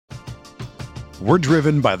We're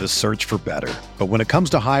driven by the search for better. But when it comes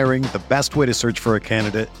to hiring, the best way to search for a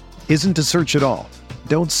candidate isn't to search at all.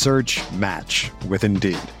 Don't search, match with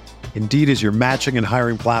Indeed. Indeed is your matching and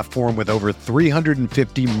hiring platform with over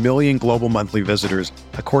 350 million global monthly visitors,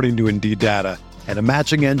 according to Indeed data, and a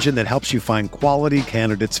matching engine that helps you find quality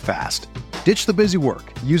candidates fast. Ditch the busy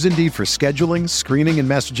work. Use Indeed for scheduling, screening, and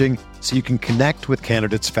messaging so you can connect with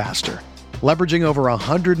candidates faster. Leveraging over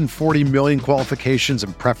 140 million qualifications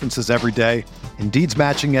and preferences every day, Indeed's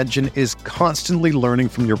matching engine is constantly learning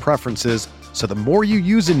from your preferences, so the more you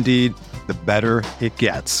use Indeed, the better it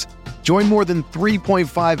gets. Join more than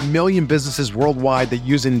 3.5 million businesses worldwide that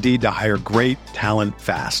use Indeed to hire great talent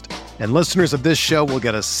fast. And listeners of this show will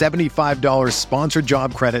get a $75 sponsored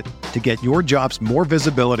job credit to get your jobs more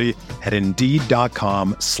visibility at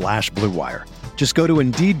Indeed.com/Blue Wire. Just go to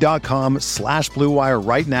Indeed.com/Blue Wire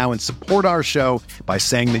right now and support our show by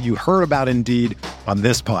saying that you heard about Indeed on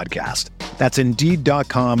this podcast. That's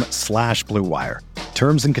Indeed.com/Blue Wire.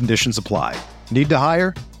 Terms and conditions apply. Need to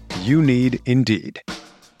hire? You need Indeed.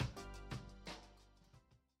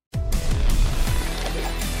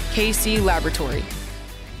 KC Laboratory,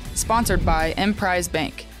 sponsored by Emprise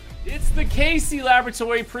Bank. It's the KC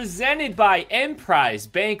Laboratory presented by Emprise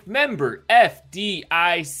Bank, member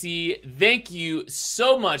FDIC. Thank you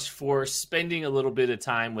so much for spending a little bit of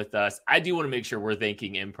time with us. I do want to make sure we're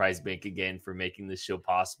thanking Emprise Bank again for making this show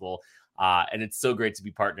possible. And it's so great to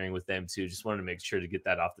be partnering with them too. Just wanted to make sure to get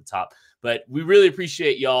that off the top. But we really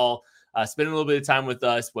appreciate y'all spending a little bit of time with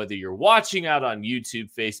us, whether you're watching out on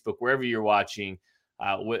YouTube, Facebook, wherever you're watching,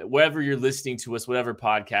 wherever you're listening to us, whatever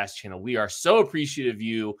podcast channel. We are so appreciative of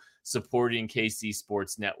you supporting KC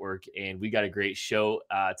Sports Network, and we got a great show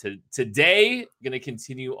today. Going to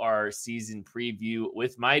continue our season preview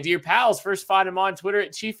with my dear pals. First, find him on Twitter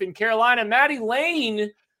at Chief in Carolina. Matty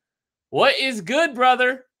Lane, what is good,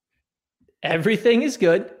 brother? Everything is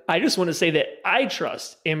good. I just want to say that I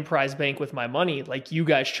trust Emprise Bank with my money like you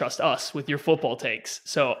guys trust us with your football takes.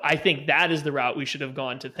 So I think that is the route we should have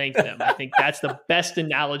gone to thank them. I think that's the best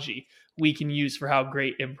analogy we can use for how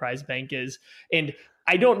great Emprise Bank is. And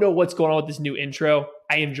I don't know what's going on with this new intro.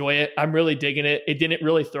 I enjoy it. I'm really digging it. It didn't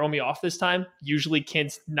really throw me off this time. Usually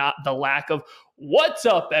Kent's not the lack of "what's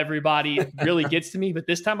up, everybody" really gets to me, but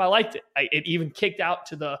this time I liked it. It even kicked out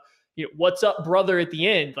to the "what's up, brother" at the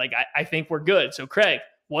end. Like, I think we're good. So Craig,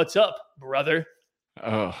 what's up, brother?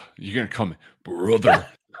 Oh, you're going to call me brother.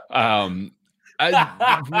 I'm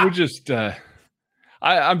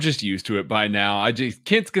just used to it by now.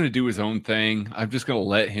 Kent's going to do his own thing. I'm just going to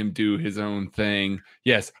let him do his own thing.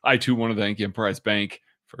 Yes, I too want to thank Emprise Bank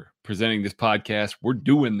for presenting this podcast. We're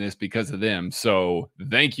doing this because of them. So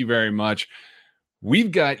thank you very much. We've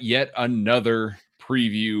got yet another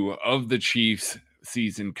preview of the Chiefs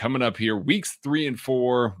season coming up here, weeks 3 and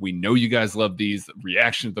 4. We know you guys love these. The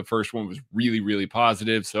reaction to the first one was really, really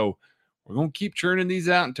positive. So we're going to keep churning these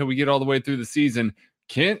out until we get all the way through the season.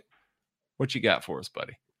 Kent, what you got for us,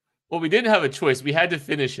 buddy? Well, we didn't have a choice. We had to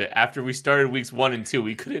finish it after we started weeks 1 and 2.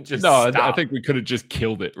 We couldn't just stop. I think we could have just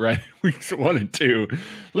killed it, right? Weeks 1 and 2.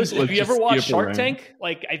 Listen, have you ever watched Shark Tank?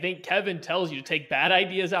 Like, I think Kevin tells you to take bad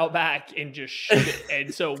ideas out back and just shoot it.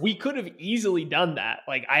 And so we could have easily done that.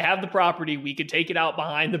 Like, I have the property. We could take it out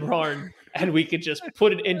behind the barn and we could just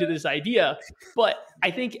put it into this idea. But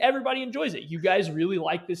I think everybody enjoys it. You guys really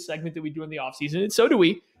like this segment that we do in the offseason, and so do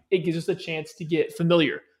we. It gives us a chance to get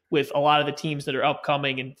familiar with a lot of the teams that are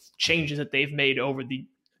upcoming and changes that they've made over the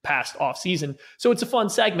past offseason. So it's a fun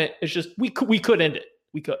segment. It's just we could end it.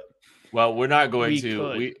 We could. Well, we're not going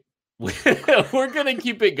to. We're going to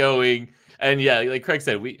keep it going. And yeah, like Craig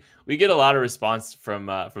said, we get a lot of response from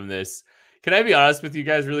this. Can I be honest with you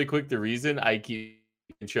guys really quick? The reason I keep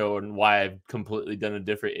intro and why I've completely done a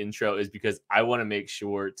different intro is because I want to make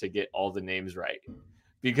sure to get all the names right.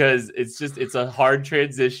 Because it's a hard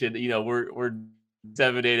transition. You know, we're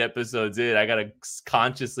 7-8 episodes in. I gotta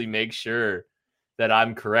consciously make sure that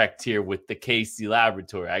I'm correct here with the KC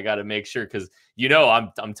Laboratory. I gotta make sure, because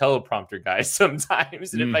I'm teleprompter guy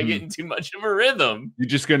sometimes, and if I get in too much of a rhythm, you're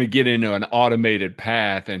just gonna get into an automated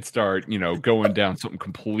path and start going down something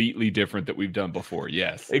completely different that we've done before.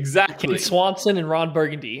 Yes, exactly. Kent Swanson and Ron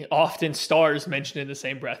Burgundy, often stars mentioned in the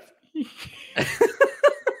same breath.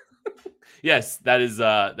 Yes, that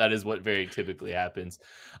is what very typically happens.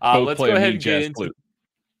 Let's go ahead and get into.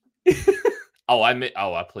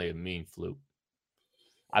 I play a mean flute.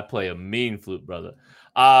 I play a mean flute, brother.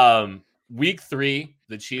 Week 3,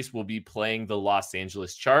 the Chiefs will be playing the Los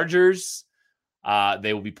Angeles Chargers.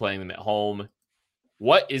 They will be playing them at home.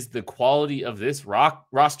 What is the quality of this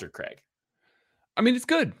roster, Craig? I mean, it's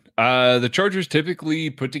good. The Chargers typically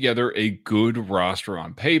put together a good roster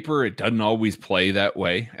on paper. It doesn't always play that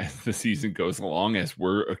way as the season goes along, as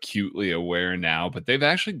we're acutely aware now, but they've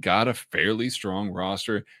actually got a fairly strong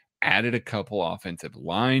roster, added a couple offensive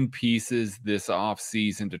line pieces this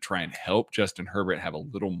offseason to try and help Justin Herbert have a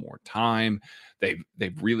little more time.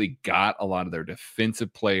 They've really got a lot of their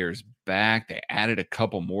defensive players back. They added a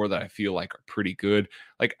couple more that I feel like are pretty good.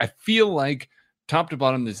 Like, I feel like top to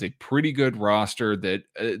bottom, there's a pretty good roster that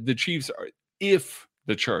the Chiefs are, if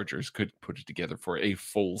the Chargers could put it together for a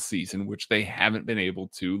full season, which they haven't been able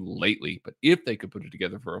to lately, but if they could put it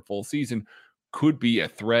together for a full season, could be a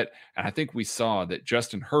threat. And I think we saw that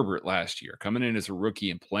Justin Herbert last year, coming in as a rookie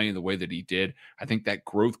and playing the way that he did, I think that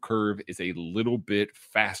growth curve is a little bit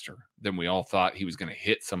faster than we all thought. He was going to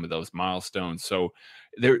hit some of those milestones. So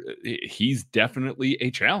he's definitely a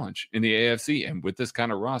challenge in the AFC. And with this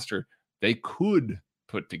kind of roster, they could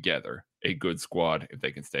put together a good squad if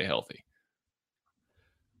they can stay healthy.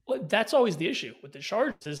 Well, that's always the issue with the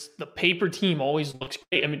Chargers is the paper team always looks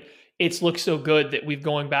great. I mean, it's looked so good that we've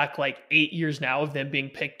going back like 8 years now of them being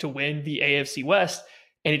picked to win the AFC West,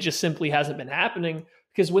 and it just simply hasn't been happening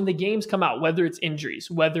because when the games come out, whether it's injuries,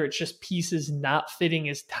 whether it's just pieces not fitting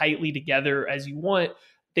as tightly together as you want,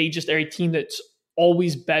 they just are a team that's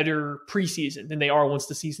always better preseason than they are once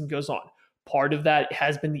the season goes on. Part of that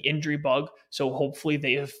has been the injury bug. So hopefully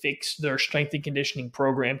they have fixed their strength and conditioning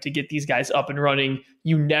program to get these guys up and running.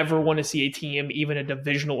 You never want to see a team, even a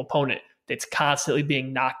divisional opponent, that's constantly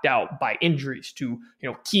being knocked out by injuries to,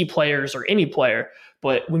 key players or any player.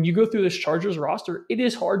 But when you go through this Chargers roster, it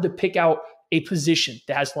is hard to pick out a position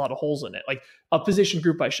that has a lot of holes in it, like a position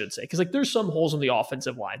group, I should say. Because there's some holes on the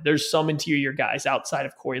offensive line. There's some interior guys outside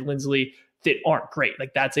of Corey Linsley that aren't great.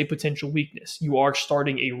 Like, that's a potential weakness. You are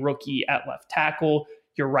starting a rookie at left tackle.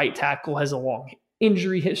 Your right tackle has a long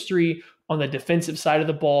injury history. On the defensive side of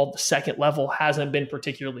the ball, the second level hasn't been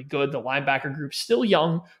particularly good. The linebacker group's still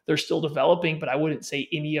young. They're still developing, but I wouldn't say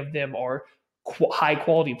any of them are high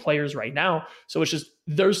quality players right now. So it's just,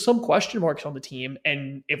 there's some question marks on the team.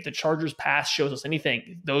 And if the Chargers pass shows us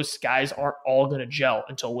anything, those guys aren't all going to gel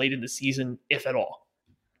until late in the season, if at all.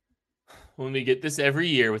 When we get this every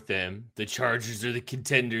year with them, the Chargers are the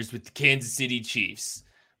contenders with the Kansas City Chiefs.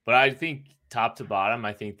 But I think top to bottom,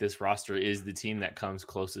 I think this roster is the team that comes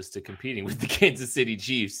closest to competing with the Kansas City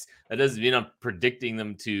Chiefs. That doesn't mean I'm predicting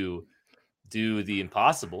them to do the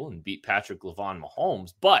impossible and beat Patrick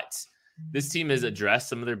Mahomes, but this team has addressed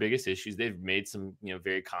some of their biggest issues. They've made some,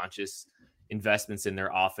 very conscious investments in their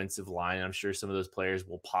offensive line. I'm sure some of those players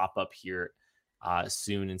will pop up here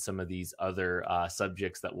soon in some of these other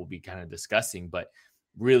subjects that we'll be kind of discussing. But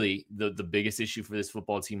really, the biggest issue for this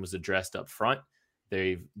football team was addressed up front.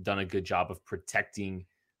 They've done a good job of protecting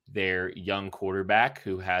their young quarterback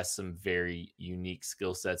who has some very unique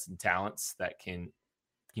skill sets and talents that can,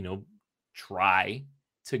 try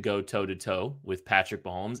to go toe-to-toe with Patrick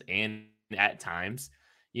Mahomes. And at times,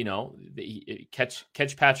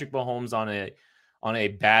 catch Patrick Mahomes on a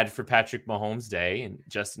bad for Patrick Mahomes day, and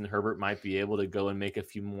Justin Herbert might be able to go and make a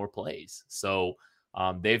few more plays. So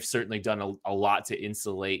they've certainly done a lot to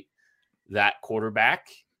insulate that quarterback.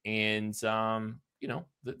 And,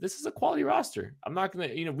 this is a quality roster. I'm not going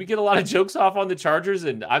to, we get a lot of jokes off on the Chargers,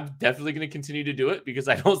 and I'm definitely going to continue to do it because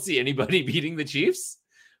I don't see anybody beating the Chiefs,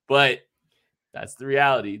 but that's the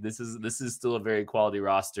reality. This is still a very quality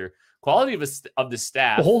roster. Quality of the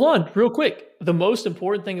staff. Well, hold on real quick. The most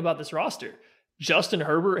important thing about this roster, Justin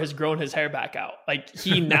Herbert has grown his hair back out. Like,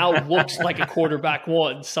 he now looks like a quarterback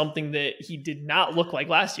one, something that he did not look like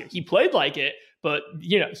last year. He played like it, but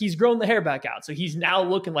he's grown the hair back out. So he's now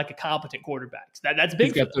looking like a competent quarterback. So that's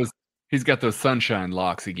big. He's got those sunshine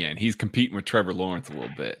locks again. He's competing with Trevor Lawrence a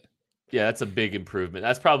little bit. Yeah, that's a big improvement.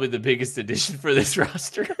 That's probably the biggest addition for this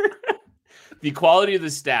roster. The quality of the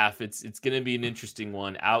staff, it's going to be an interesting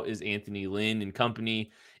one. Out is Anthony Lynn and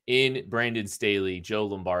company. In Brandon Staley, Joe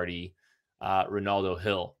Lombardi, Ronaldo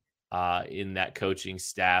Hill in that coaching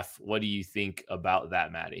staff. What do you think about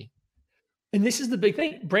that, Maddie? And this is the big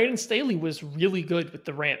thing. Brandon Staley was really good with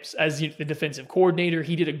the Rams as the defensive coordinator.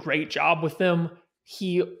 He did a great job with them.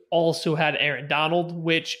 He also had Aaron Donald,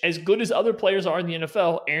 which, as good as other players are in the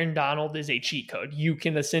NFL, Aaron Donald is a cheat code. You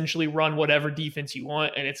can essentially run whatever defense you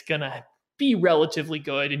want, and it's going to be relatively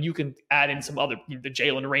good. And you can add in some other, the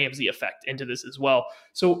Jalen Ramsey effect into this as well.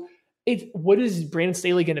 So what is Brandon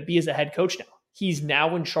Staley going to be as a head coach now? He's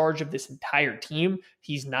now in charge of this entire team.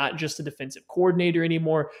 He's not just a defensive coordinator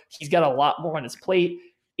anymore. He's got a lot more on his plate.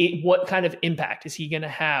 What kind of impact is he going to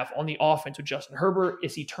have on the offense with Justin Herbert?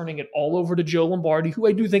 Is he turning it all over to Joe Lombardi, who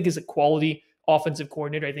I do think is a quality offensive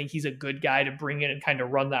coordinator. I think he's a good guy to bring in and kind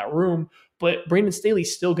of run that room. But Brandon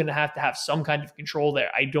Staley's still going to have some kind of control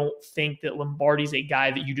there. I don't think that Lombardi's a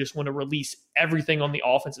guy that you just want to release everything on the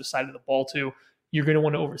offensive side of the ball to. You're going to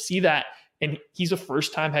want to oversee that. And he's a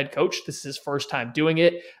first-time head coach. This is his first time doing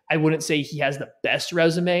it. I wouldn't say he has the best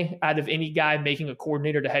resume out of any guy making a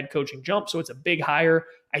coordinator to head coaching jump. So it's a big hire.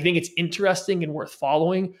 I think it's interesting and worth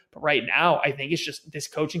following. But right now, I think it's just this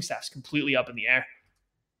coaching staff's completely up in the air.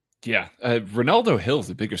 Yeah, Ronaldo Hill's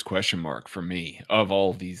the biggest question mark for me of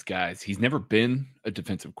all of these guys. He's never been a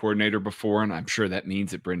defensive coordinator before, and I'm sure that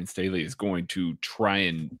means that Brandon Staley is going to try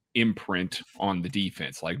and imprint on the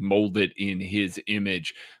defense, like mold it in his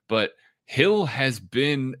image. But Hill has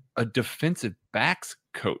been a defensive backs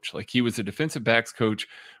coach. Like, he was a defensive backs coach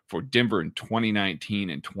for Denver in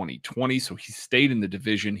 2019 and 2020. So he stayed in the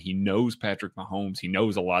division. He knows Patrick Mahomes. He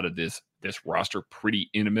knows a lot of this roster pretty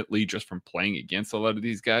intimately just from playing against a lot of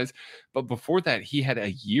these guys. But before that, he had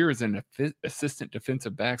a year as an assistant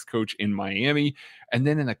defensive backs coach in Miami. And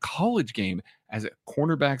then in a college game as a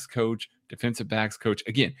cornerbacks coach, defensive backs coach.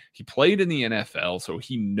 Again, he played in the NFL, so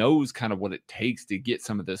he knows kind of what it takes to get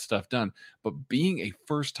some of this stuff done. But being a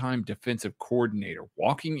first-time defensive coordinator,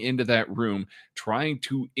 walking into that room, trying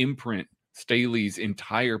to imprint Staley's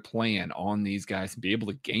entire plan on these guys and be able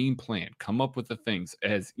to game plan, come up with the things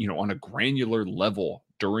as, you know, on a granular level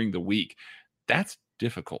during the week, that's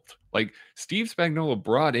difficult. Like, Steve Spagnuolo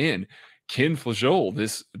brought in Ken Flajole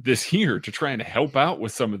this year to try and help out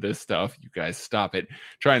with some of this stuff. You guys stop it.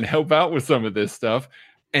 Trying to help out with some of this stuff.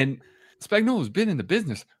 And Spagnuolo's been in the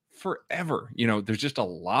business forever. You know, there's just a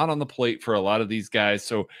lot on the plate for a lot of these guys.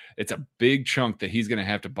 So it's a big chunk that he's going to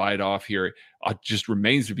have to bite off here. It just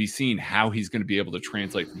remains to be seen how he's going to be able to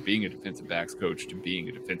translate from being a defensive backs coach to being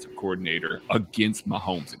a defensive coordinator against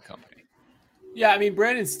Mahomes and company. Yeah, I mean,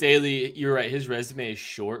 Brandon Staley, you're right. His resume is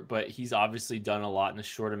short, but he's obviously done a lot in a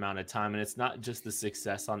short amount of time. And it's not just the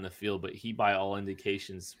success on the field, but he, by all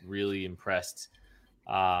indications, really impressed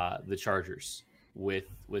the Chargers with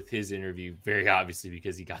his interview, very obviously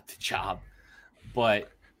because he got the job. But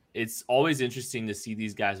it's always interesting to see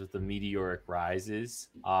these guys with the meteoric rises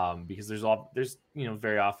because there's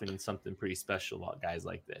very often something pretty special about guys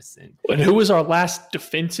like this. And who was our last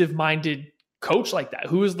defensive-minded coach like that?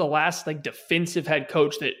 Who was the last like defensive head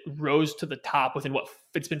coach that rose to the top within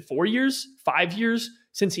it's been 5 years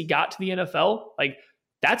since he got to the NFL? Like,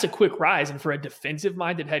 that's a quick rise. And for a defensive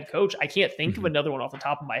minded head coach, I can't think of another one off the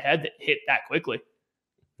top of my head that hit that quickly.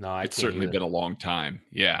 No, it's certainly been a long time.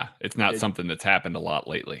 Yeah. It's not something that's happened a lot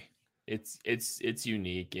lately. It's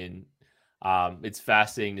unique, and it's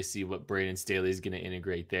fascinating to see what Brandon Staley is going to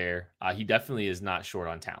integrate there. He definitely is not short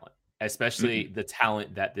on talent, especially the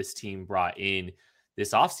talent that this team brought in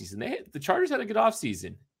this offseason. The Chargers had a good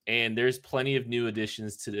offseason, and there's plenty of new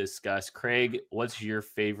additions to discuss. Craig, what's your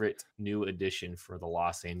favorite new addition for the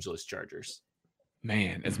Los Angeles Chargers?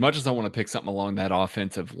 Man, as much as I want to pick something along that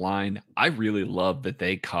offensive line, I really love that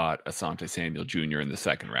they caught Asante Samuel Jr. in the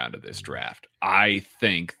second round of this draft. I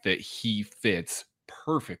think that he fits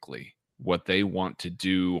perfectly what they want to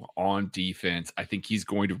do on defense. I think he's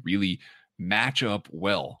going to really match up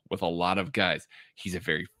well with a lot of guys. He's a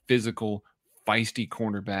very physical, feisty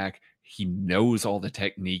cornerback. He knows all the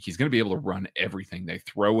technique. He's going to be able to run everything they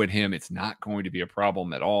throw at him. It's not going to be a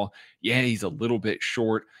problem at all. Yeah, he's a little bit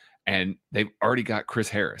short, and they've already got Chris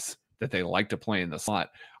Harris that they like to play in the slot.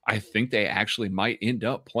 I think they actually might end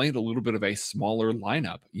up playing a little bit of a smaller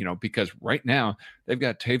lineup, because right now they've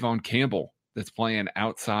got Tavon Campbell that's playing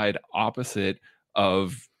outside opposite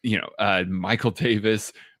of, Michael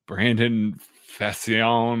Davis, Brandon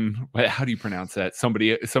Facyson. How do you pronounce that?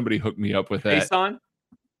 Somebody hooked me up with that.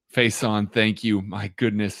 Facyson. Thank you. My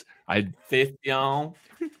goodness. Facyson.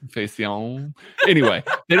 Anyway,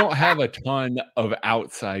 they don't have a ton of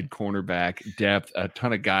outside cornerback depth, a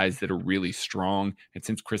ton of guys that are really strong. And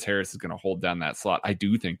since Chris Harris is going to hold down that slot, I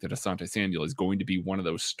do think that Asante Samuel is going to be one of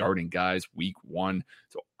those starting guys week one.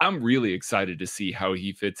 So I'm really excited to see how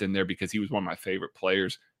he fits in there because he was one of my favorite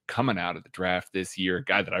players coming out of the draft this year, a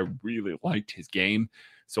guy that I really liked his game.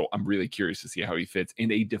 So I'm really curious to see how he fits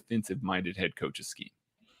in a defensive-minded head coach's scheme.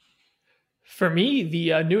 For me,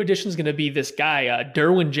 the new addition is going to be this guy,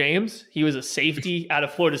 Derwin James. He was a safety out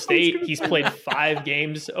of Florida State. He's played 5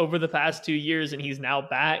 games over the past 2 years, and he's now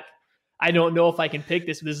back. I don't know if I can pick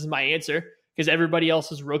this, but this is my answer because everybody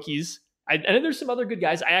else is rookies. I know there's some other good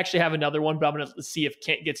guys. I actually have another one, but I'm going to see if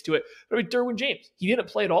Kent gets to it. But I mean, Derwin James, he didn't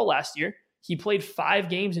play at all last year. He played 5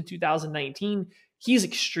 games in 2019. He's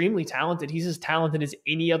extremely talented. He's as talented as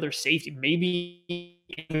any other safety, maybe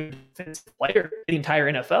a defensive player in the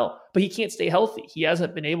entire NFL, but he can't stay healthy. He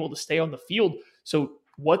hasn't been able to stay on the field. So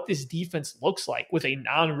what this defense looks like with a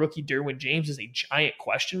non-rookie Derwin James is a giant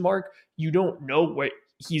question mark. You don't know what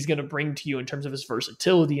he's going to bring to you in terms of his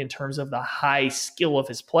versatility, in terms of the high skill of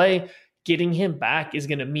his play. Getting him back is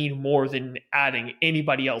going to mean more than adding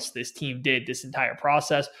anybody else this team did this entire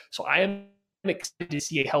process. So I am excited to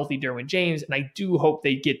see a healthy Derwin James, and I do hope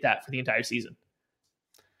they get that for the entire season.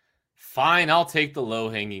 Fine, I'll take the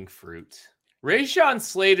low-hanging fruit. Rashawn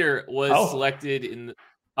Slater was selected in the...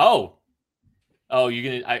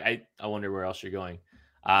 you're gonna... I wonder where else you're going.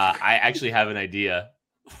 I actually have an idea.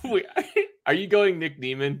 Wait, are you going Nick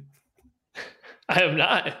Niemann? I am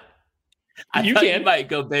not. You might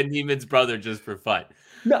go Ben Niemann's brother just for fun.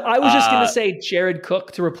 No, I was just going to say Jared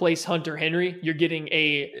Cook to replace Hunter Henry. You're getting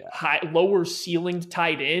a lower ceilinged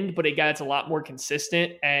tight end, but a guy that's a lot more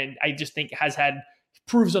consistent. And I just think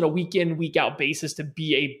proves on a week in, week out basis to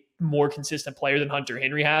be a more consistent player than Hunter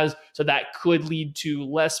Henry has. So that could lead to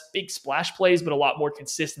less big splash plays, but a lot more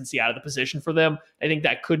consistency out of the position for them. I think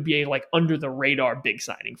that could be a under the radar big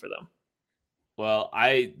signing for them. Well,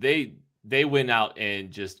 they went out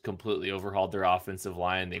and just completely overhauled their offensive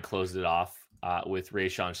line. They closed it off with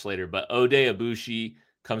Rashawn Slater. But Ode Abushi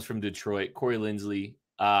comes from Detroit. Corey Linsley,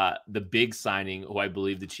 the big signing, who I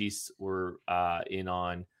believe the Chiefs were in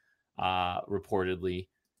on reportedly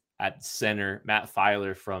at center. Matt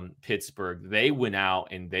Filer from Pittsburgh. They went out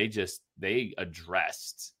and they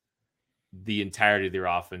addressed the entirety of their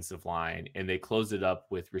offensive line, and they closed it up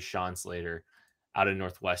with Rashawn Slater out of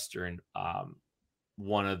Northwestern. Some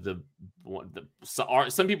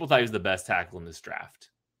people thought he was the best tackle in this draft,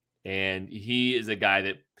 and he is a guy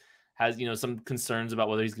that has some concerns about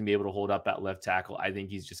whether he's going to be able to hold up at left tackle. I think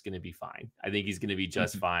he's just going to be fine. I think he's going to be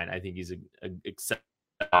just fine. I think he's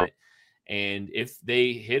acceptable. And if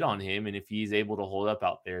they hit on him, and if he's able to hold up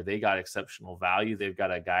out there, they got exceptional value. They've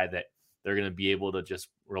got a guy that they're going to be able to just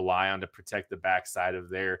rely on to protect the backside of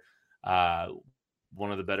their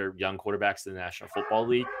one of the better young quarterbacks in the National Football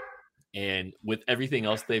League. And with everything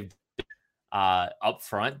else they've up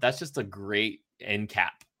front, that's just a great end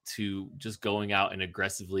cap to just going out and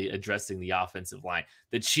aggressively addressing the offensive line.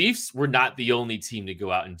 The Chiefs were not the only team to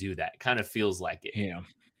go out and do that. It kind of feels like it. Yeah.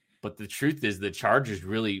 But the truth is the Chargers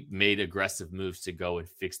really made aggressive moves to go and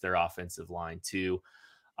fix their offensive line too.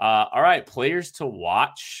 All right, players to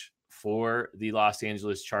watch for the Los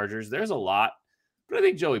Angeles Chargers. There's a lot, but I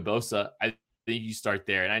think Joey Bosa, I think you start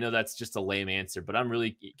there. And I know that's just a lame answer, but I'm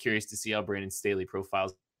really curious to see how Brandon Staley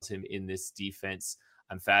profiles him in this defense.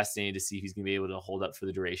 I'm fascinated to see if he's going to be able to hold up for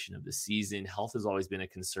the duration of the season. Health has always been a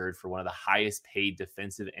concern for one of the highest paid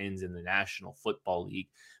defensive ends in the National Football League,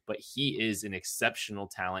 but he is an exceptional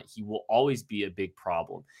talent. He will always be a big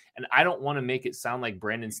problem. And I don't want to make it sound like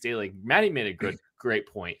Brandon Staley. Matty made a great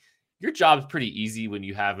point. Your job's pretty easy when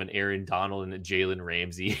you have an Aaron Donald and a Jalen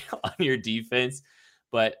Ramsey on your defense,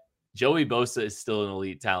 but Joey Bosa is still an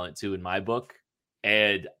elite talent too in my book.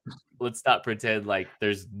 And let's not pretend like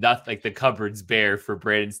there's nothing, like the cupboard's bare for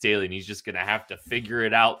Brandon Staley, and he's just going to have to figure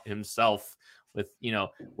it out himself with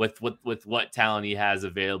what talent he has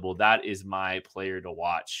available. That is my player to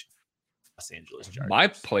watch. Los Angeles Chargers. My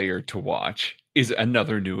player to watch is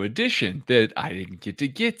another new addition that I didn't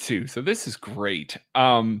get to. So this is great.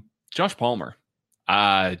 Josh Palmer.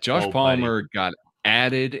 Palmer got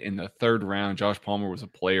added in the third round. Josh Palmer was a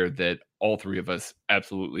player that all three of us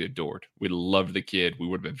absolutely adored. We loved the kid. We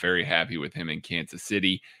would have been very happy with him in Kansas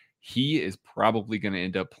City. He is probably going to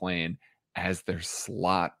end up playing as their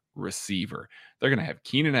slot receiver. They're going to have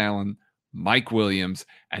Keenan Allen, Mike Williams,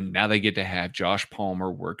 and now they get to have Josh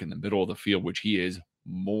Palmer work in the middle of the field, which he is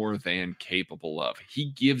more than capable of.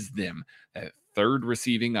 He gives them that third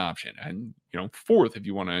receiving option, and fourth if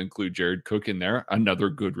you want to include Jared Cook in there, another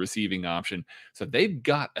good receiving option. So they've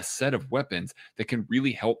got a set of weapons that can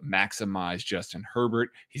really help maximize Justin Herbert.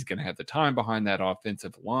 He's going to have the time behind that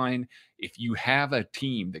offensive line. If you have a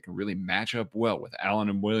team that can really match up well with Allen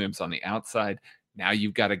and Williams on the outside, now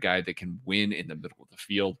you've got a guy that can win in the middle of the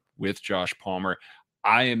field with Josh Palmer.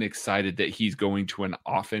 I am excited that he's going to an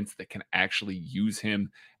offense that can actually use him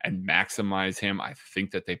and maximize him. I think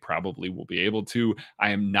that they probably will be able to. I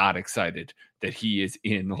am not excited that he is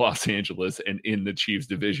in Los Angeles and in the Chiefs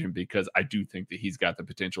division, because I do think that he's got the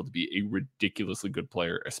potential to be a ridiculously good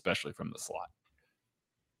player, especially from the slot.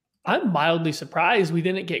 I'm mildly surprised we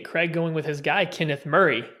didn't get Craig going with his guy, Kenneth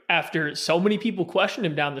Murray, after so many people questioned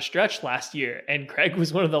him down the stretch last year. And Craig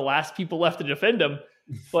was one of the last people left to defend him.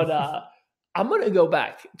 But, I'm going to go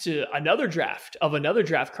back to another draft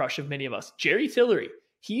crush of many of us, Jerry Tillery.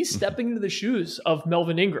 He's stepping into the shoes of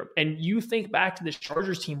Melvin Ingram. And you think back to this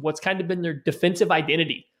Chargers team, what's kind of been their defensive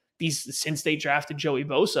identity since they drafted Joey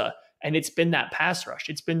Bosa. And it's been that pass rush.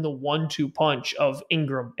 It's been the 1-2 punch of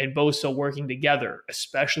Ingram and Bosa working together,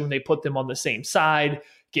 especially when they put them on the same side,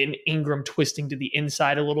 getting Ingram twisting to the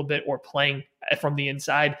inside a little bit or playing from the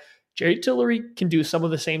inside. Jerry Tillery can do some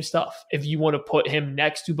of the same stuff if you want to put him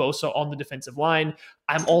next to Bosa on the defensive line.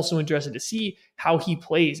 I'm also interested to see how he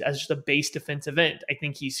plays as just a base defensive end. I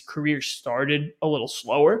think his career started a little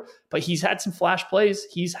slower, but he's had some flash plays.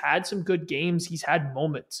 He's had some good games. He's had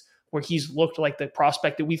moments where he's looked like the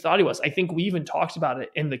prospect that we thought he was. I think we even talked about it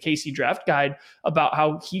in the KC draft guide about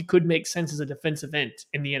how he could make sense as a defensive end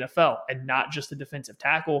in the NFL and not just a defensive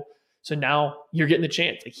tackle. So now you're getting the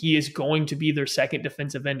chance. Like, he is going to be their second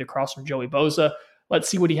defensive end across from Joey Bosa. Let's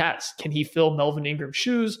see what he has. Can he fill Melvin Ingram's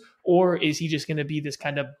shoes, or is he just going to be this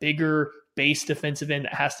kind of bigger base defensive end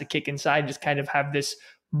that has to kick inside and just kind of have this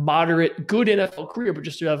moderate, good NFL career, but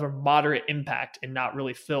just to have a moderate impact and not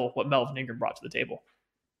really fill what Melvin Ingram brought to the table?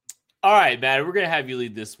 All right, Matt, we're going to have you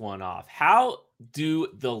lead this one off. How do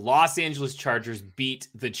the Los Angeles Chargers beat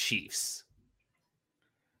the Chiefs?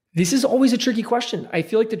 This is always a tricky question. I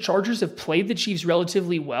feel like the Chargers have played the Chiefs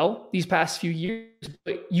relatively well these past few years,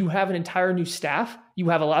 but you have an entire new staff. You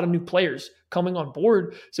have a lot of new players coming on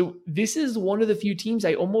board. So this is one of the few teams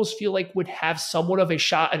I almost feel like would have somewhat of a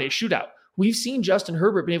shot at a shootout. We've seen Justin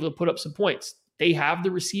Herbert been able to put up some points. They have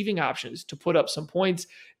the receiving options to put up some points.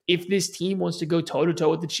 If this team wants to go toe-to-toe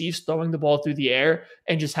with the Chiefs, throwing the ball through the air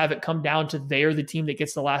and just have it come down to they're the team that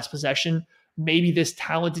gets the last possession, maybe this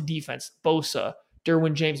talented defense, Bosa,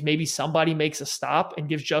 Derwin James, maybe somebody makes a stop and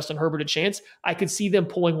gives Justin Herbert a chance. I could see them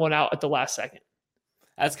pulling one out at the last second.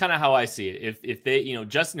 That's kind of how I see it. If they,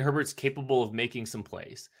 Justin Herbert's capable of making some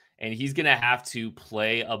plays, and he's going to have to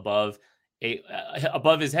play above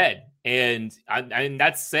his head. And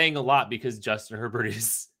that's saying a lot because Justin Herbert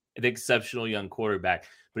is an exceptional young quarterback.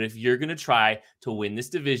 But if you're going to try to win this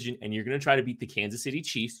division and you're going to try to beat the Kansas City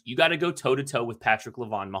Chiefs, you got to go toe-to-toe with Patrick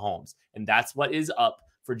LaVon Mahomes. And that's what is up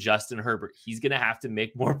for Justin Herbert. He's going to have to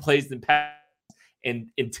make more plays than Pat.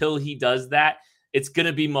 And until he does that, it's going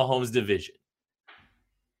to be Mahomes' division.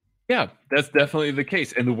 Yeah, that's definitely the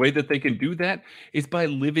case. And the way that they can do that is by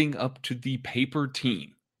living up to the paper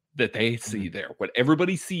team that they see there, what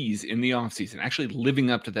everybody sees in the offseason, actually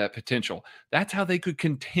living up to that potential. That's how they could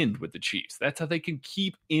contend with the Chiefs. That's how they can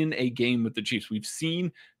keep in a game with the Chiefs. We've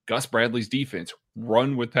seen Gus Bradley's defense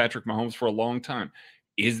run with Patrick Mahomes for a long time.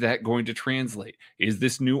 Is that going to translate? Is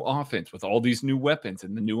this new offense with all these new weapons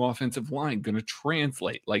and the new offensive line going to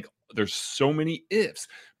translate? Like, there's so many ifs,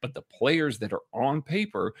 but the players that are on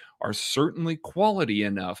paper are certainly quality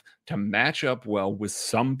enough to match up well with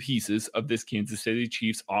some pieces of this Kansas City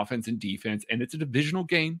Chiefs offense and defense. And it's a divisional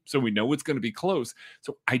game, so we know it's going to be close.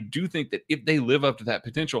 So I do think that if they live up to that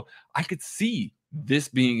potential, I could see this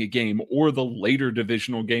being a game, or the later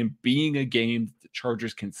divisional game being a game that the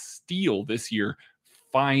Chargers can steal this year,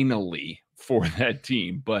 finally, for that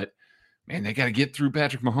team. But man, they got to get through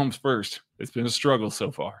Patrick Mahomes first. It's been a struggle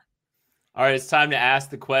so far. All right, it's time to ask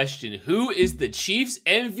the question. Who is the Chiefs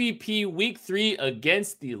MVP week 3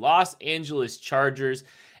 against the Los Angeles Chargers?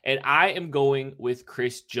 And I am going with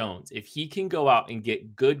Chris Jones. If he can go out and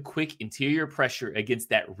get good, quick interior pressure against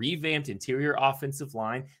that revamped interior offensive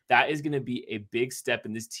line, that is going to be a big step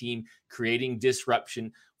in this team creating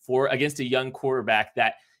disruption against a young quarterback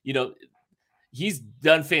that, he's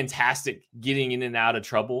done fantastic getting in and out of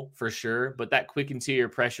trouble for sure, but that quick interior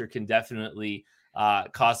pressure can definitely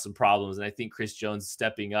cause some problems. And I think Chris Jones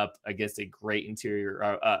stepping up against a great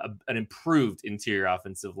interior, an improved interior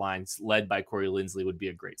offensive line led by Corey Linsley would be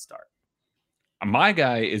a great start. My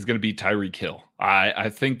guy is going to be Tyreek Hill. I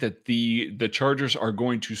think that the Chargers are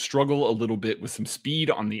going to struggle a little bit with some speed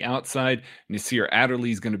on the outside. Nasir Adderley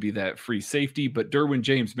is going to be that free safety, but Derwin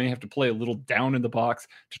James may have to play a little down in the box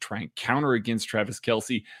to try and counter against Travis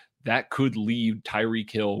Kelce. That could leave Tyreek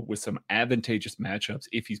Hill with some advantageous matchups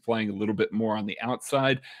if he's playing a little bit more on the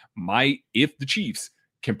outside. If the Chiefs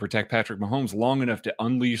can protect Patrick Mahomes long enough to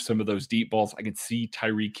unleash some of those deep balls, I can see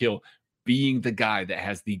Tyreek Hill being the guy that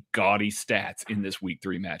has the gaudy stats in this week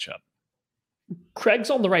 3 matchup.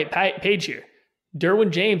 Craig's on the right page here.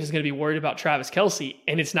 Derwin James is going to be worried about Travis Kelce,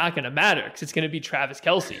 and it's not going to matter because it's going to be Travis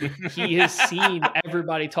Kelce. He has seen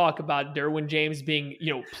everybody talk about Derwin James being,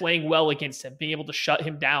 playing well against him, being able to shut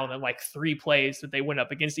him down in like 3 plays that they went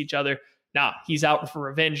up against each other. Nah, he's out for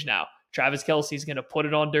revenge now. Travis Kelce is going to put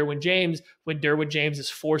it on Derwin James. When Derwin James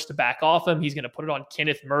is forced to back off him, he's going to put it on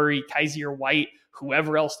Kenneth Murray, Kaiser White,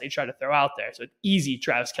 whoever else they try to throw out there. So easy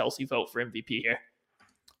Travis Kelce vote for MVP here.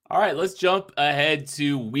 All right, let's jump ahead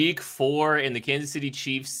to week 4 in the Kansas City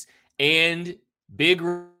Chiefs and Big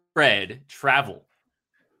Red travel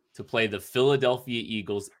to play the Philadelphia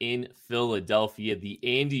Eagles in Philadelphia. The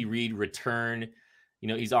Andy Reid return.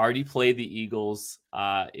 He's already played the Eagles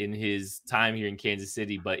in his time here in Kansas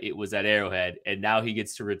City, but it was at Arrowhead, and now he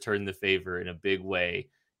gets to return the favor in a big way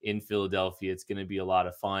in Philadelphia. It's going to be a lot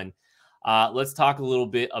of fun. Let's talk a little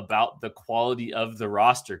bit about the quality of the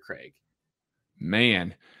roster, Craig.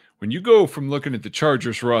 Man, when you go from looking at the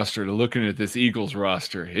Chargers roster to looking at this Eagles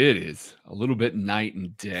roster, it is a little bit night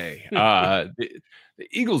and day. The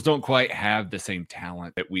Eagles don't quite have the same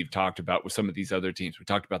talent that we've talked about with some of these other teams. We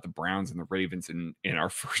talked about the Browns and the Ravens in our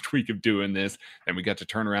first week of doing this, and we got to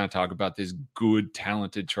turn around and talk about this good,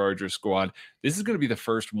 talented Chargers squad. This is going to be the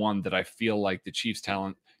first one that I feel like the Chiefs'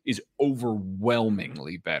 talent is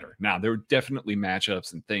overwhelmingly better. Now, there are definitely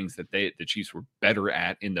matchups and things that the Chiefs were better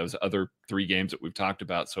at in those other 3 games that we've talked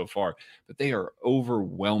about so far, but they are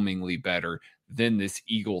overwhelmingly better than this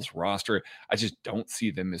Eagles roster. I just don't see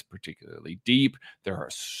them as particularly deep. There are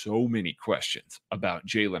so many questions about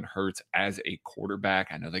Jalen Hurts as a quarterback.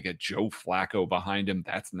 I know they got Joe Flacco behind him.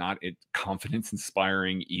 That's not confidence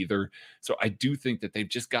inspiring either. So I do think that they've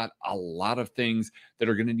just got a lot of things that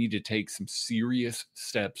are going to need to take some serious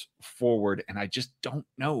steps forward. And I just don't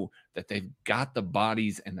know that they've got the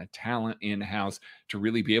bodies and the talent in-house to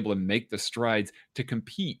really be able to make the strides to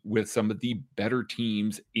compete with some of the better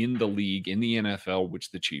teams in the league, in the NFL,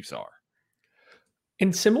 which the Chiefs are.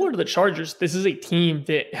 And similar to the Chargers, this is a team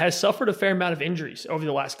that has suffered a fair amount of injuries over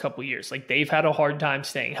the last couple of years. Like, they've had a hard time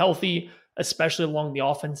staying healthy, especially along the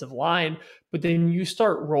offensive line. But then you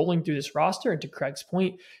start rolling through this roster, and to Craig's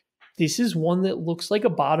point, this is one that looks like a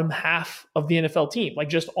bottom half of the NFL team. Like,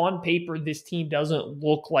 just on paper, this team doesn't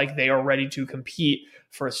look like they are ready to compete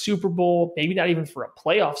for a Super Bowl, maybe not even for a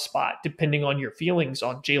playoff spot, depending on your feelings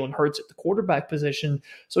on Jalen Hurts at the quarterback position.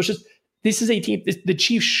 So it's just, this is a team, the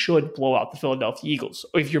Chiefs should blow out the Philadelphia Eagles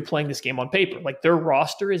if you're playing this game on paper. Like, their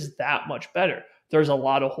roster is that much better. There's a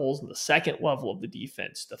lot of holes in the second level of the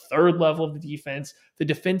defense, the third level of the defense. The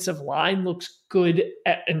defensive line looks good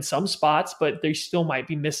in some spots, but they still might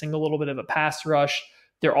be missing a little bit of a pass rush.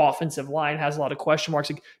 Their offensive line has a lot of question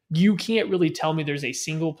marks. Like, you can't really tell me there's a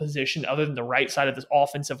single position other than the right side of this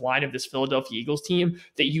offensive line of this Philadelphia Eagles team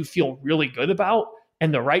that you feel really good about.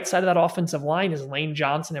 And the right side of that offensive line is Lane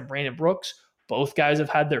Johnson and Brandon Brooks. Both guys have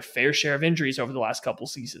had their fair share of injuries over the last couple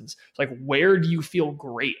seasons. It's like, where do you feel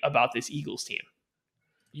great about this Eagles team?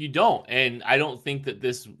 You don't. And I don't think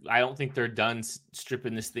they're done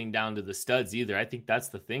stripping this thing down to the studs either. I think that's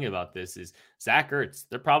the thing about this is Zach Ertz.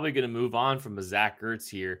 They're probably going to move on from a Zach Ertz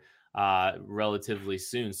here relatively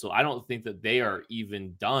soon. So I don't think that they are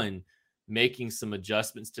even done making some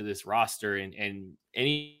adjustments to this roster and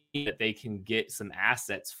any that they can get some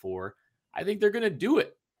assets for. I think they're going to do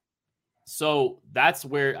it. So that's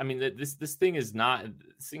where, I mean, this thing is not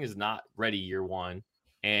ready year one.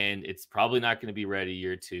 And it's probably not going to be ready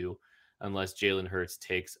year 2 unless Jalen Hurts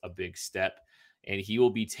takes a big step. And he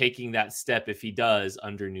will be taking that step if he does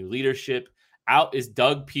under new leadership. Out is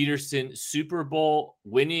Doug Peterson, Super Bowl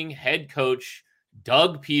winning head coach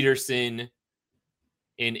Doug Peterson.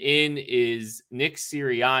 And in is Nick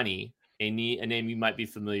Sirianni, a name you might be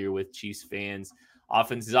familiar with, Chiefs fans.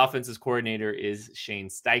 His offensive coordinator is Shane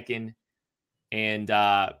Steichen. And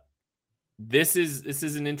This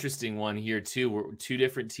is an interesting one here too. We're 2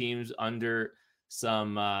 different teams under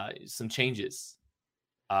some changes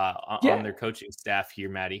on their coaching staff here,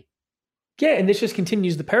 Maddie. Yeah, and this just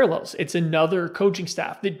continues the parallels. It's another coaching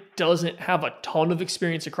staff that doesn't have a ton of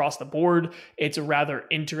experience across the board. It's a rather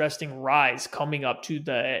interesting rise coming up to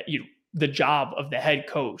the job of the head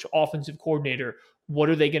coach, offensive coordinator. What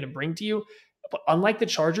are they going to bring to you? But unlike the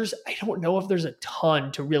Chargers, I don't know if there's a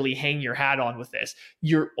ton to really hang your hat on with this.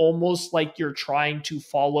 You're almost like you're trying to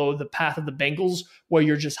follow the path of the Bengals, where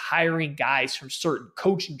you're just hiring guys from certain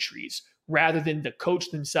coaching trees rather than the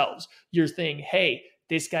coach themselves. You're saying, hey,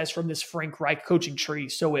 this guy's from this Frank Reich coaching tree,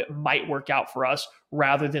 so it might work out for us,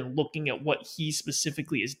 rather than looking at what he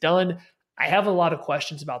specifically has done. I have a lot of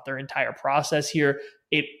questions about their entire process here.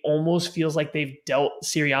 It almost feels like they've dealt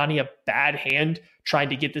Sirianni a bad hand trying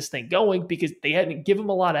to get this thing going because they hadn't given him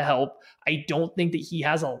a lot of help. I don't think that he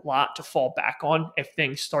has a lot to fall back on if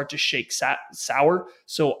things start to shake sour.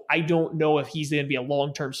 So I don't know if he's going to be a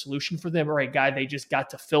long-term solution for them or a guy they just got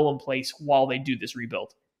to fill in place while they do this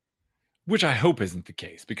rebuild. Which I hope isn't the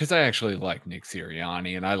case, because I actually like Nick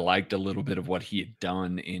Sirianni and I liked a little bit of what he had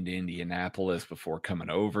done in Indianapolis before coming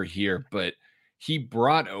over here, but he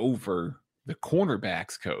brought over the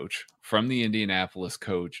cornerbacks coach from the Indianapolis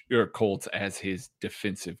Colts as his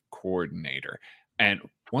defensive coordinator. And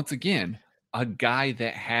once again, a guy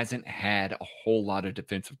that hasn't had a whole lot of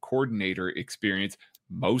defensive coordinator experience,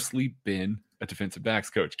 mostly been a defensive backs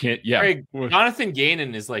coach. Yeah. Craig, Jonathan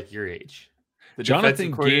Gannon is like your age.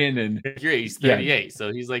 Jonathan Gannon, your age, he's 38,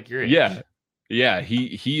 so he's like your age. Yeah,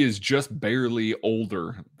 he is just barely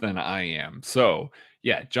older than I am. So,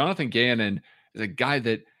 yeah, Jonathan Gannon is a guy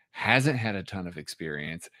that hasn't had a ton of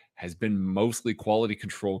experience, has been mostly quality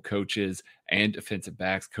control coaches and defensive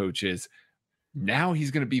backs coaches. Now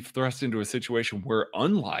he's going to be thrust into a situation where,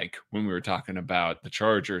 unlike when we were talking about the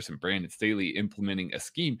Chargers and Brandon Staley implementing a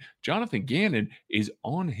scheme, Jonathan Gannon is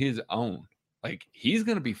on his own. Like, he's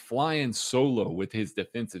going to be flying solo with his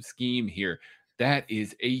defensive scheme here. That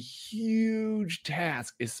is a huge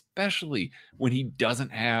task, especially when he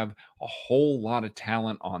doesn't have a whole lot of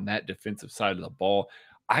talent on that defensive side of the ball.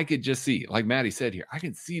 I could just see, like Maddie said here, I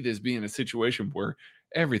can see this being a situation where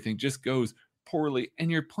everything just goes poorly, and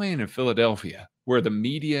you're playing in Philadelphia, where the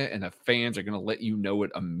media and the fans are going to let you know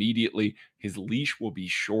it immediately. His leash will be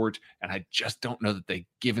short, and I just don't know that they've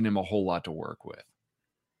given him a whole lot to work with.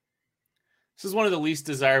 This is one of the least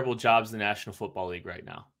desirable jobs in the National Football League right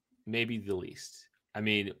now. Maybe the least. I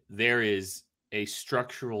mean, there is a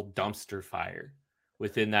structural dumpster fire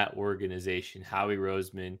within that organization. Howie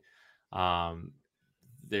Roseman,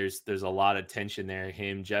 there's a lot of tension there.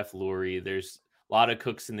 Him, Jeff Lurie, there's a lot of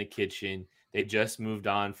cooks in the kitchen. They just moved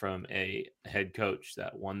on from a head coach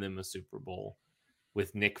that won them a Super Bowl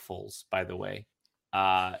with Nick Foles, by the way.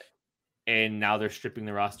 And now they're stripping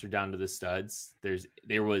the roster down to the studs.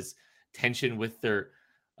 There was tension with their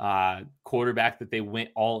quarterback that they went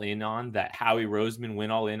all in on, that Howie Roseman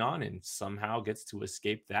went all in on, and somehow gets to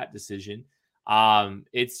escape that decision.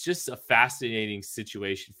 It's just a fascinating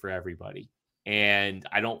situation for everybody. And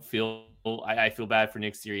I feel bad for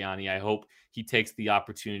Nick Sirianni. I hope he takes the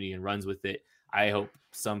opportunity and runs with it. I hope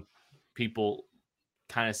some people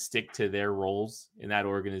kind of stick to their roles in that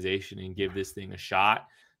organization and give this thing a shot,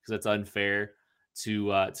 because that's unfair to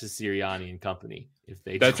Sirianni and company. If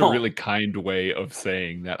they That's a really kind way of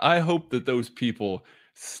saying that. I hope that those people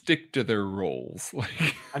stick to their roles.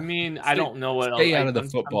 Like, I mean, I don't know what stay out of the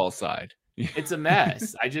football side. It's a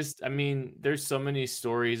mess. There's so many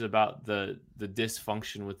stories about the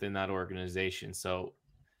dysfunction within that organization. So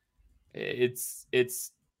it's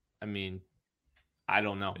I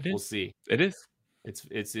don't know. We'll see. It is.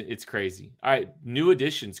 It's crazy. All right. New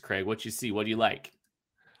additions, Craig. What you see? What do you like?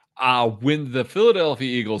 When the Philadelphia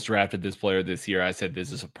Eagles drafted this player this year, I said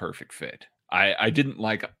this is a perfect fit. I didn't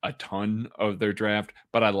like a ton of their draft,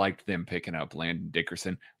 but I liked them picking up Landon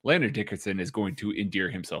Dickerson. Landon Dickerson is going to endear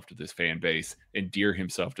himself to this fan base, endear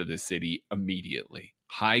himself to this city immediately.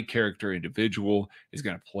 High character individual, is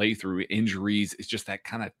going to play through injuries. It's just that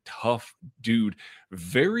kind of tough dude,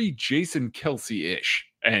 very Jason Kelce-ish.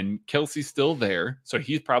 And Kelce's still there, so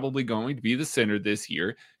he's probably going to be the center this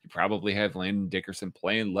year. You probably have Landon Dickerson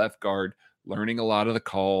playing left guard, learning a lot of the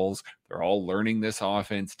calls. They're all learning this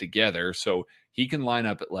offense together, so he can line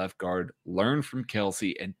up at left guard, learn from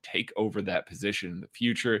Kelce, and take over that position in the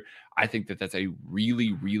future. I think that that's a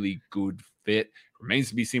really, really good fit. Remains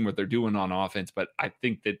to be seen what they're doing on offense, but I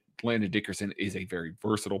think that Landon Dickerson is a very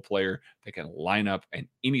versatile player that can line up in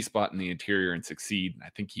any spot in the interior and succeed, and I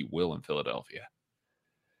think he will in Philadelphia.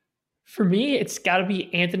 For me, it's got to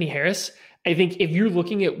be Anthony Harris. I think if you're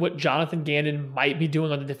looking at what Jonathan Gannon might be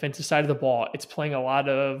doing on the defensive side of the ball, it's playing a lot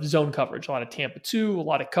of zone coverage, a lot of Tampa 2, a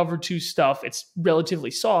lot of cover 2 stuff. It's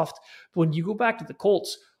relatively soft. But when you go back to the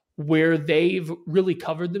Colts, where they've really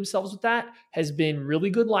covered themselves with that has been really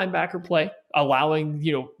good linebacker play, allowing,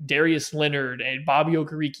 Darius Leonard and Bobby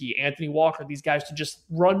Okereke, Anthony Walker, these guys to just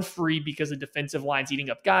run free because the defensive line's eating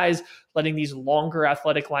up guys, letting these longer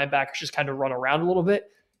athletic linebackers just kind of run around a little bit.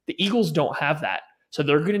 The Eagles don't have that. So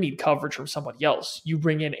they're going to need coverage from somebody else. You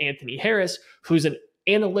bring in Anthony Harris, who's an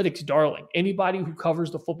analytics darling. Anybody who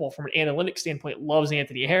covers the football from an analytics standpoint loves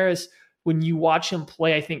Anthony Harris. When you watch him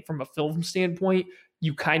play, I think from a film standpoint,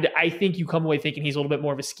 I think you come away thinking he's a little bit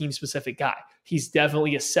more of a scheme-specific guy. He's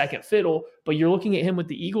definitely a second fiddle, but you're looking at him with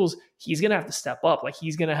the Eagles, he's going to have to step up. Like,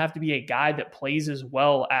 he's going to have to be a guy that plays as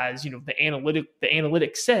well as, the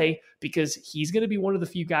analytics say, because he's going to be one of the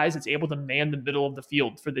few guys that's able to man the middle of the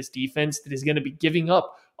field for this defense, that is going to be giving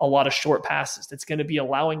up a lot of short passes, that's going to be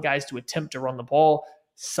allowing guys to attempt to run the ball.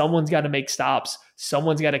 Someone's got to make stops.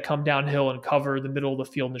 Someone's got to come downhill and cover the middle of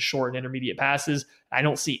the field in the short and intermediate passes. I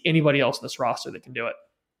don't see anybody else in this roster that can do it.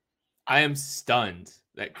 I am stunned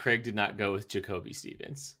that Craig did not go with Jacoby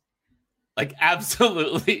Stevens. Like,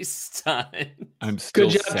 absolutely stunned. I'm still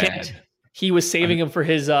Good job, sad. Kent. He was saving him for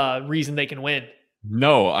his reason they can win.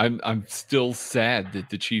 No, I'm still sad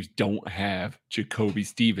that the Chiefs don't have Jacoby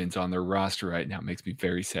Stevens on their roster right now. It makes me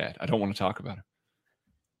very sad. I don't want to talk about him.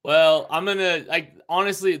 Well,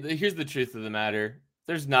 honestly, here's the truth of the matter.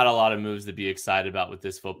 there's not a lot of moves to be excited about with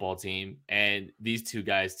this football team. And these two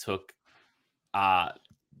guys took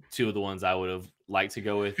two of the ones I would have liked to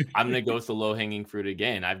go with. I'm going to go with the low-hanging fruit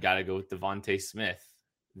again. I've got to go with Devontae Smith,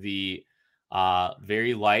 the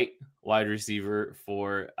very light wide receiver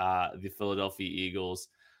for the Philadelphia Eagles.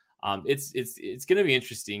 It's going to be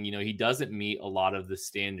interesting. You know, he doesn't meet a lot of the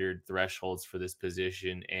standard thresholds for this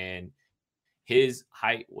position, and his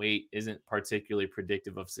height, weight isn't particularly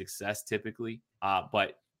predictive of success typically,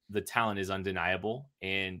 but the talent is undeniable,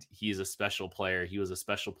 and he is a special player. He was a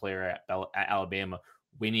special player at Alabama,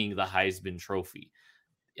 winning the Heisman Trophy.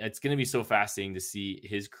 It's going to be so fascinating to see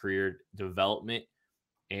his career development,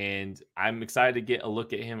 and I'm excited to get a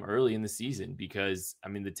look at him early in the season because, I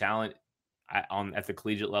mean, the talent at the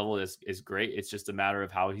collegiate level is great. It's just a matter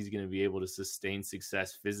of how he's going to be able to sustain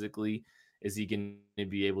success physically. Is he going to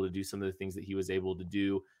be able to do some of the things that he was able to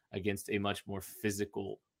do against a much more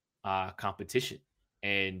physical competition?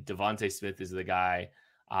 And Devontae Smith is the guy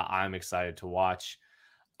I'm excited to watch.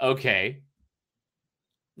 Okay.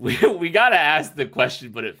 We got to ask the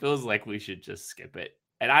question, but it feels like we should just skip it.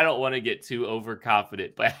 And I don't want to get too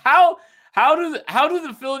overconfident, but how do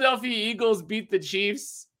the Philadelphia Eagles beat the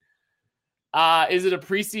Chiefs? Is it a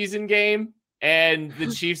preseason game and the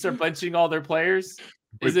Chiefs are benching all their players?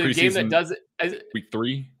 Is it a game that doesn't week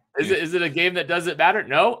 3? Is it a game that doesn't matter?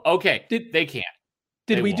 No? Okay. They can't.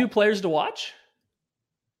 Did we do players to watch?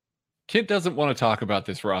 Kent doesn't want to talk about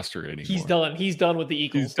this roster anymore. He's done. He's done with the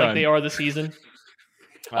Eagles. Like they are the season.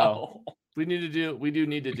 Oh. We do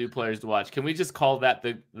need to do players to watch. Can we just call that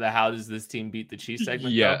the how does this team beat the Chiefs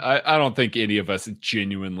segment? Yeah, I don't think any of us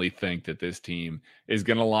genuinely think that this team is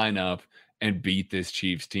going to line up and beat this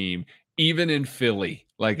Chiefs team, even in Philly.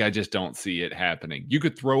 Like, I just don't see it happening. You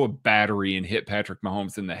could throw a battery and hit Patrick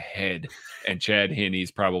Mahomes in the head, and Chad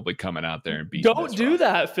Henney's probably coming out there and beating. Don't do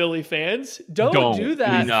that, Philly fans. Don't do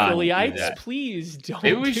that, Phillyites. Please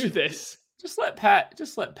don't do this. Just let Pat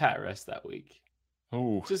rest that week.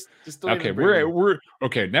 Oh, just don't okay. We're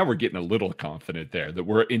okay. Now we're getting a little confident there that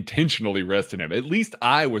we're intentionally resting him. At least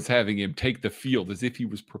I was having him take the field as if he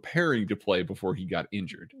was preparing to play before he got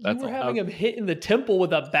injured. That's having him hit in the temple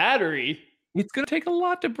with a battery. It's going to take a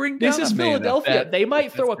lot to bring down. This is Philadelphia. They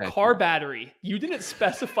might throw a car battery. You didn't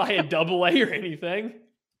specify a AA or anything.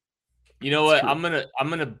 You know what? I'm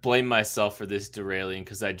gonna blame myself for this derailing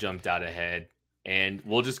because I jumped out ahead. And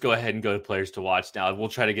we'll just go ahead and go to players to watch now. We'll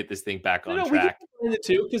try to get this thing back on track. We can the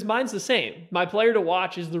two because mine's the same. My player to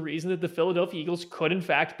watch is the reason that the Philadelphia Eagles could, in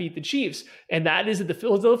fact, beat the Chiefs. And that is that the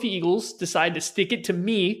Philadelphia Eagles decide to stick it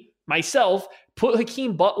to myself, put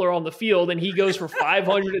Hakeem Butler on the field, and he goes for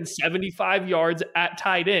 575 yards at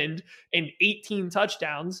tight end and 18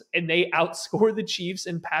 touchdowns. And they outscore the Chiefs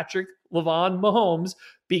and Patrick Mahomes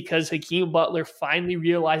because Hakeem Butler finally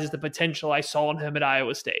realizes the potential I saw in him at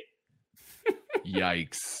Iowa State.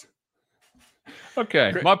 Yikes.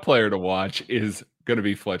 Okay, my player to watch is going to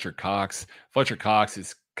be Fletcher Cox. Fletcher Cox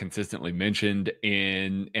is consistently mentioned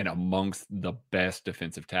in and amongst the best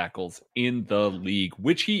defensive tackles in the league,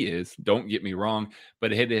 which he is, don't get me wrong,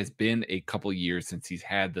 but it has been a couple years since he's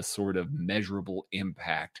had the sort of measurable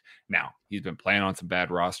impact. Now, he's been playing on some bad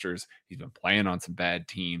rosters. He's been playing on some bad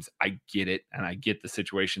teams. I get it, and I get the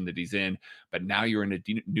situation that he's in, but now you're in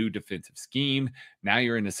a new defensive scheme. Now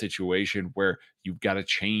you're in a situation where you've got to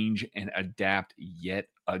change and adapt yet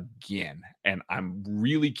again. And I'm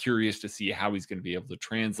really curious to see how he's going to be able to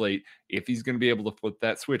translate, if he's going to be able to flip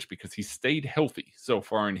that switch, because he's stayed healthy so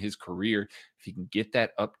far in his career. If he can get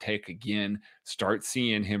that uptake again, start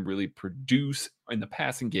seeing him really produce in the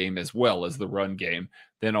passing game as well as the run game,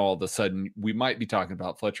 then all of a sudden we might be talking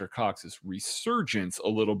about Fletcher Cox's resurgence a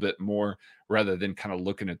little bit more, rather than kind of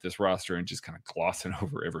looking at this roster and just kind of glossing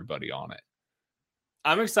over everybody on it.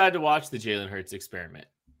 I'm excited to watch the Jalen Hurts experiment.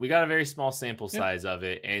 We got a very small sample size of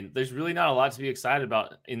it, and there's really not a lot to be excited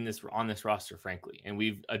about on this roster, frankly. And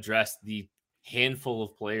we've addressed the handful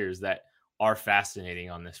of players that are fascinating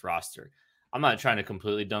on this roster. I'm not trying to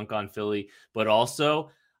completely dunk on Philly, but also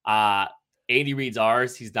Andy Reid's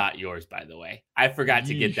ours. He's not yours, by the way. I forgot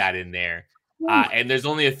to get that in there. And there's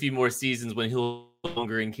only a few more seasons when he'll no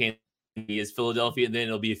longer in Kansas City as Philadelphia, and then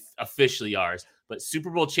it'll be officially ours. But Super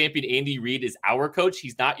Bowl champion Andy Reid is our coach.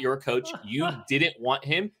 He's not your coach. You didn't want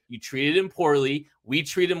him. You treated him poorly. We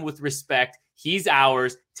treat him with respect. He's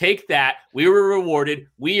ours. Take that. We were rewarded.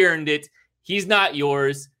 We earned it. He's not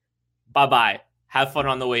yours. Bye-bye. Have fun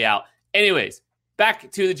on the way out. Anyways,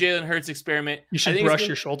 back to the Jalen Hurts experiment. You should brush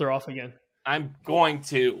your shoulder off again. I'm going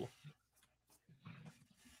to.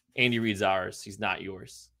 Andy Reid's ours. He's not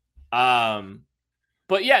yours. But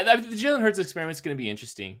But yeah, the Jalen Hurts experiment is going to be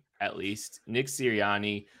interesting, at least. Nick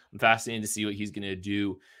Sirianni, I'm fascinated to see what he's going to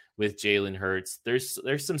do with Jalen Hurts. There's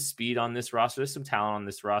some speed on this roster. There's some talent on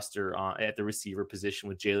this roster at the receiver position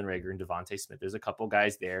with Jalen Reagor and Devontae Smith. There's a couple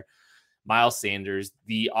guys there. Miles Sanders.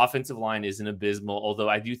 The offensive line isn't abysmal, although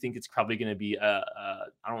I do think it's probably going to be I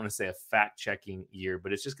don't want to say a fact-checking year,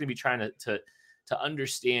 but it's just going to be trying to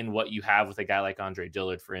understand what you have with a guy like Andre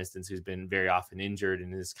Dillard, for instance, who's been very often injured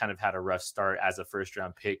and has kind of had a rough start as a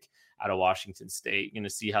first-round pick out of Washington State. You're going to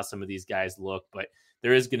see how some of these guys look, but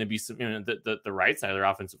there is going to be some, the right side of their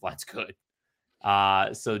offensive line's good.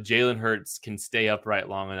 So Jalen Hurts can stay upright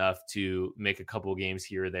long enough to make a couple games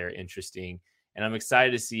here or there interesting. And I'm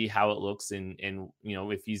excited to see how it looks and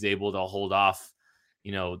if he's able to hold off,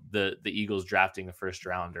 the Eagles drafting a first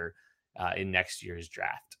rounder in next year's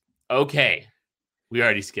draft. Okay. We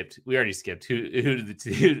already skipped. How do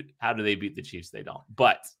they beat the Chiefs? They don't.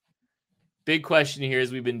 But big question here,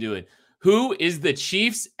 as we've been doing, who is the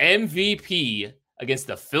Chiefs MVP against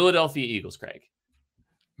the Philadelphia Eagles, Craig?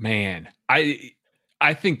 Man, I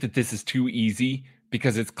think that this is too easy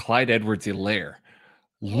because it's Clyde Edwards-Helaire.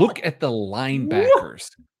 Look at the linebackers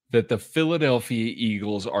that the Philadelphia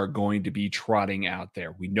Eagles are going to be trotting out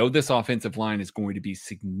there. We know this offensive line is going to be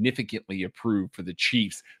significantly improved for the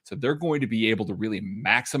Chiefs, so they're going to be able to really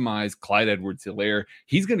maximize Clyde Edwards-Helaire.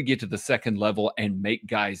 He's going to get to the second level and make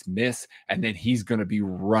guys miss, and then he's going to be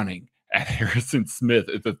running at Harrison Smith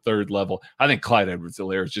at the third level. I think Clyde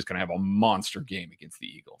Edwards-Helaire is just going to have a monster game against the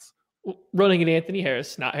Eagles. Running at Anthony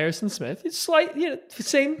Harris, not Harrison Smith. It's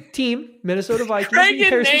same team, Minnesota Vikings.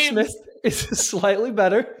 Harrison Smith is slightly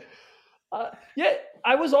better.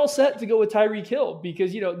 I was all set to go with Tyreek Hill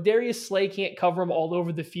because, Darius Slay can't cover him all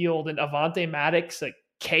over the field, and Avonte Maddox, like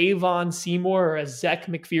Kayvon Seymour, or a Zech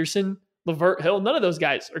McPherson, Levert Hill, none of those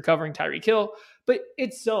guys are covering Tyreek Hill, but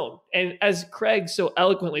it's zone. And as Craig so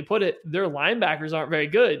eloquently put it, their linebackers aren't very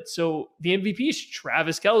good. So the MVP is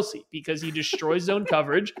Travis Kelce because he destroys zone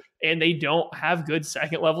coverage and they don't have good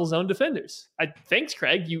second level zone defenders. Thanks,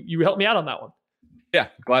 Craig. You helped me out on that one. Yeah,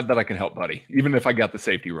 glad that I can help, buddy, even if I got the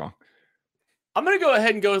safety wrong. I'm going to go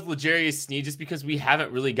ahead and go with L'Jarius Sneed just because we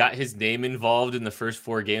haven't really got his name involved in the first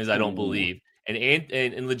 4 games, I don't believe. And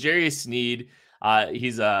L'Jarius Sneed,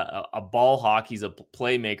 he's a ball hawk. He's a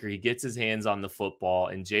playmaker. He gets his hands on the football,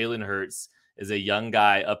 and Jalen Hurts is a young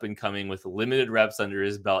guy up and coming with limited reps under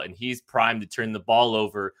his belt, and he's primed to turn the ball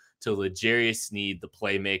over to L'Jarius Sneed, the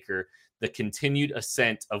playmaker. The continued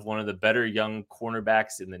ascent of one of the better young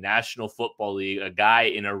cornerbacks in the National Football League, a guy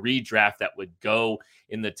in a redraft that would go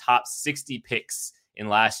in the top 60 picks in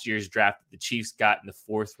last year's draft that the Chiefs got in the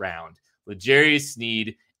 4th round. L'Jarius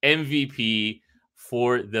Sneed, MVP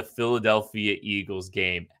for the Philadelphia Eagles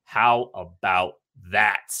game. How about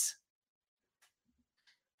that?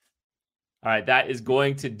 All right, that is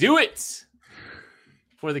going to do it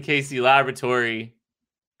for the KC Laboratory.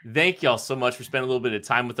 Thank y'all so much for spending a little bit of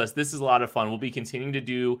time with us. This is a lot of fun. We'll be continuing to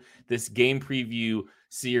do this game preview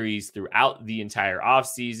series throughout the entire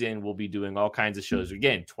offseason. We'll be doing all kinds of shows.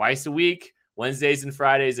 Again, twice a week, Wednesdays and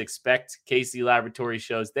Fridays. Expect KC Laboratory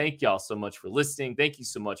shows. Thank y'all so much for listening. Thank you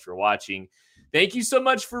so much for watching. Thank you so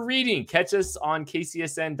much for reading. Catch us on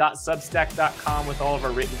kcsn.substack.com with all of our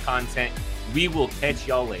written content. We will catch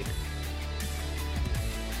y'all later.